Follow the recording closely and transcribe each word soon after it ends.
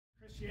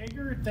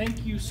Jaeger,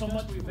 thank you so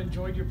much. We've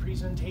enjoyed your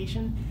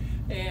presentation,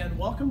 and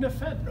welcome to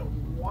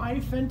Fenton. Why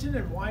Fenton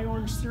and why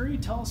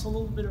Orangetheory? Tell us a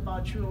little bit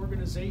about your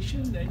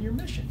organization and your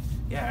mission.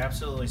 Yeah,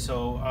 absolutely.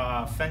 So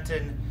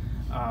Fenton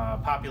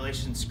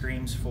population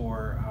screams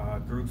for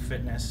group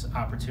fitness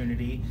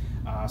opportunity.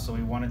 So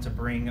we wanted to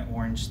bring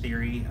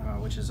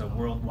Orangetheory, which is a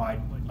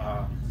worldwide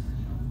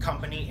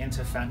company,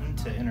 into Fenton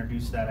to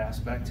introduce that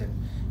aspect.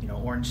 And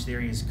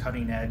Orangetheory is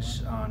cutting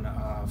edge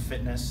on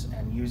fitness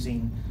and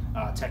using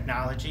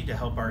technology to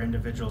help our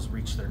individuals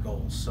reach their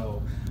goals.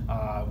 So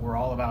we're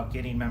all about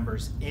getting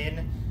members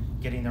in,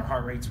 getting their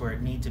heart rates where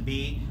it need to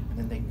be, and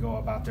then they can go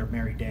about their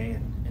merry day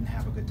and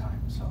have a good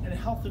time. So. And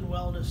health and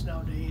wellness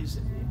nowadays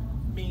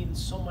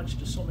means so much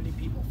to so many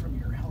people, from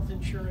your health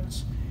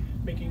insurance,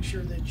 making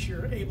sure that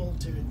you're able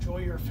to enjoy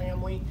your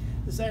family.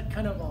 Is that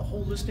kind of a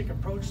holistic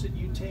approach that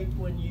you take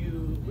when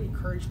you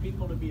encourage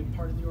people to be a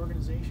part of the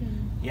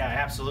organization? Yeah,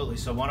 absolutely.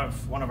 So one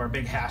of our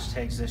big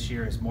hashtags this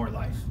year is more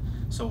life.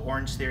 So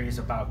Orangetheory is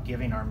about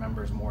giving our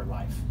members more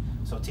life.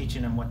 So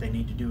teaching them what they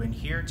need to do in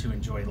here to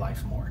enjoy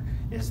life more.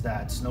 Is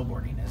that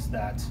snowboarding? Is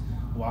that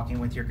walking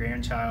with your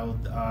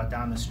grandchild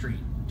down the street?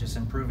 Just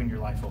improving your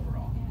life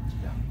overall.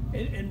 Yeah.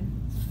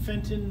 And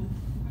Fenton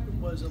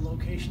was a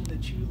location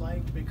that you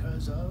liked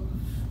because of?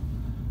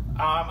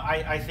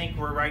 I think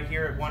we're right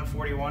here at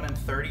 141 and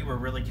 30. We're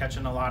really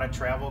catching a lot of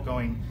travel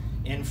going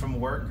in from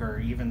work or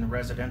even the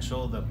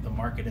residential. The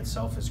market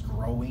itself is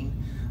growing.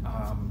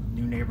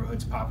 New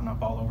neighborhoods popping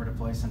up all over the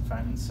place in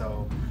Fenton.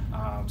 So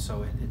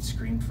it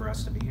screamed for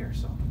us to be here.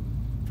 So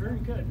very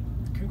good.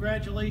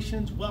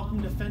 Congratulations.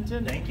 Welcome to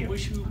Fenton. Thank you.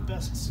 Wish you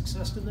best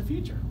success in the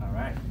future. All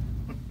right.